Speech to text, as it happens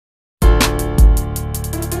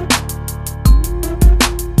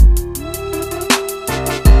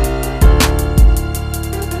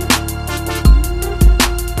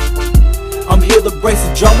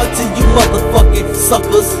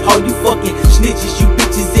all you fucking snitches, you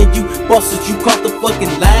bitches and you bosses, you caught the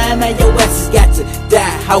fucking line. Now your asses got to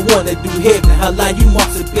die. I wanna do heaven, holla, you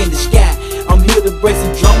marks up in the sky. I'm here to bring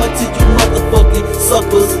some drama to you motherfucking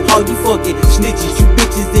suckers, all you fucking snitches, you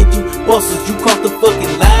bitches and you bosses, you caught the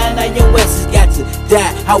fucking line. Now your asses got to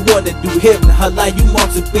die. I wanna do heaven, holla, you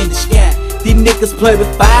marks up in the sky. These niggas play with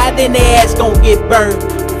fire, then their ass gon' get burned.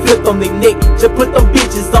 Flip on their neck, just put them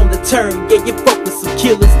bitches on the turn. Yeah, you fuck with some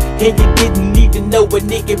killers, and you didn't even know a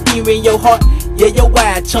nigga be in your heart. Yeah, your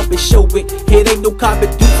wide chump is show it. It ain't no copy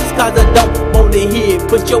deuces, cause I don't wanna hear it.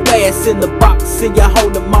 Put your ass in the box and your whole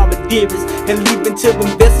mama dearest, and leave until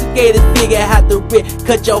investigators figure out how to rip.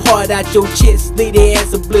 Cut your heart out your chest, leave their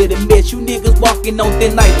ass a bloody mess. You niggas walking on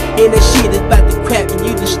thin night, and that shit is about to crap, and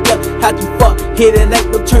you just stuck. How to fuck, hit it ain't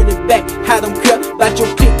no turning back. How them cut about your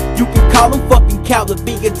clip, you can call them fucking cows.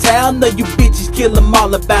 Be in town, know you bitches kill them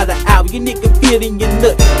all about an hour. You nigga feel in your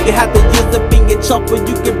nut, you have to use a finger chump, but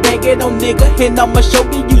you can bang it on nigga. And I'ma show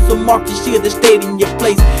you some market shit that stayed in your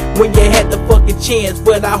place when you had the fucking chance.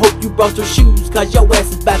 But I hope you brought your shoes, cause your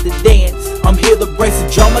ass is about to dance. I'm here to bring some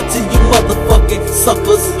drama to you motherfucking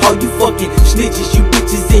suckers, all you fucking snitches, you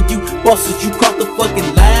bitches and you bosses, you caught the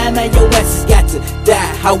fucking line. Now your asses got to die.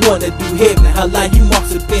 I wanna do heaven, holla, you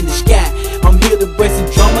marks up in the sky. I'm here to bring some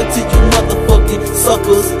drama to you motherfucking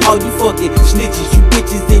suckers, all you fucking snitches, you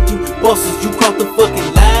bitches and you bosses, you caught the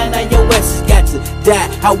fucking line. Now your asses got to die.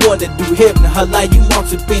 I wanna do heaven, holla, you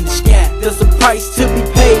marks up in the sky. There's a price to be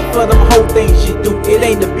paid for them whole things you do. It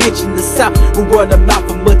ain't a bitch in the south who run them out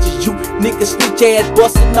for much as you. Niggas snitch ass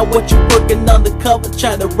bustin', know what you working undercover,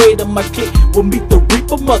 trying to raid on my clique. We'll meet the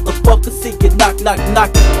reaper, motherfucker, see you knock, knock,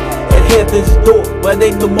 knockin' at heaven's door, but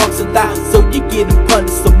ain't no marks allowed, so you getting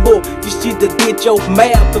punished some more. You should have did your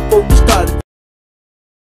math before you started.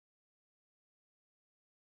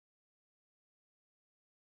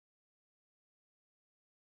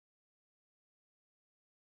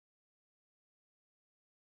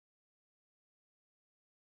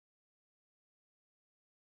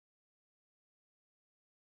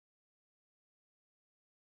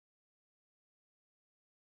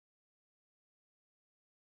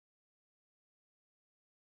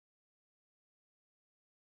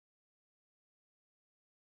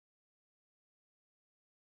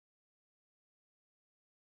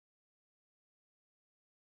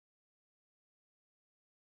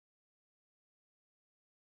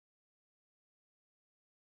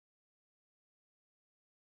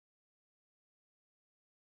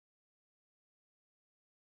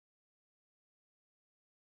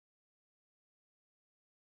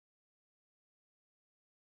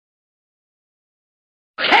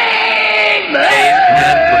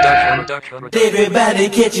 Everybody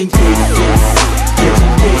catching cases,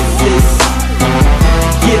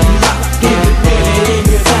 getting locked in the bed.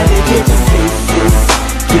 Everybody catching cases,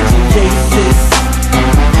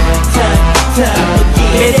 time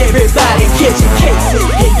again. Everybody catching cases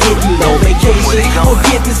and getting on vacation or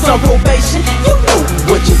getting some probation. You know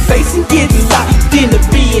what you're facing, getting locked in the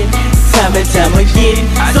bed. Time and time again,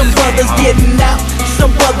 some brothers getting out,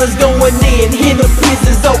 some brothers going in the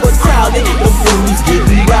prisons overcrowded, the fools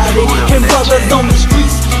getting rowdy, and brothers on the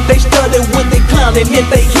streets, they study what they clowning.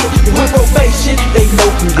 If they hit with probation, they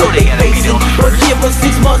know what they facing. But give them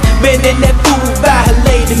 6 months, man, and that fool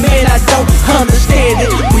violated. Man, I don't understand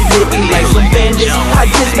it. We looking like some bandits. I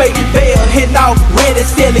just paid bail and already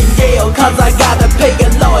selling Yale, cause I gotta pay a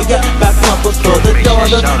lawyer by pampers for the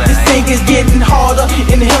daughter. This thing is getting harder,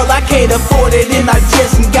 in hell I can't afford it, and I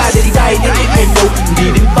just got indicted. Ain't no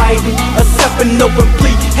need in fighting, except an open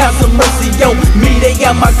plea. Have some mercy on me, they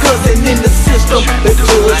got my cousin in the system. The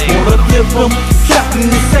judge wanna flip him, trapped in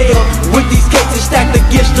the cell with these cases stacked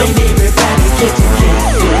against them. Everybody catching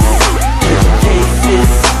cases,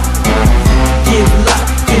 getting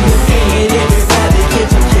locked in the head. Everybody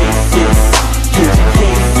catching cases,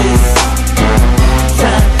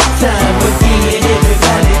 time again.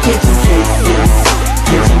 Everybody catching cases,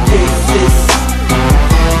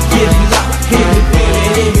 getting locked in the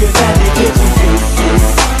bed. Everybody catching cases,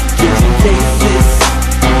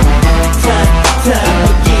 time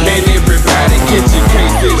again. And everybody catching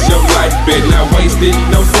cases, your life been not wasted.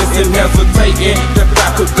 No sense in hesitating, the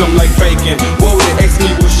clock could come like bacon. Whoa, the ex me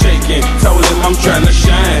was shaking, told him I'm trying to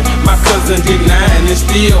shine. My cousin denying and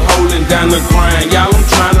still holding down the grind. Y'all, I'm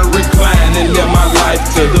trying to recline and live my life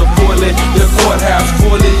to the fullest. The courthouse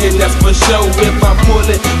fully, and that's for sure if I pull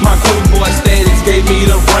it. My queen boy status gave me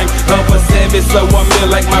the rank of a savage, so I'm in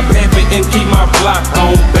like my pappy and keep my block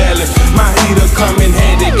on balance. My heater come in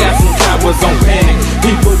handy, got some cowards on panic.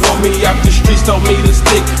 People want me out the streets, told me to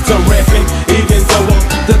stick to rapping, even though I'm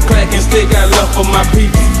the clack and still got love for my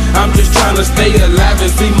people. I'm just trying to stay alive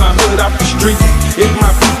and see my hood off the streets. If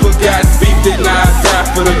my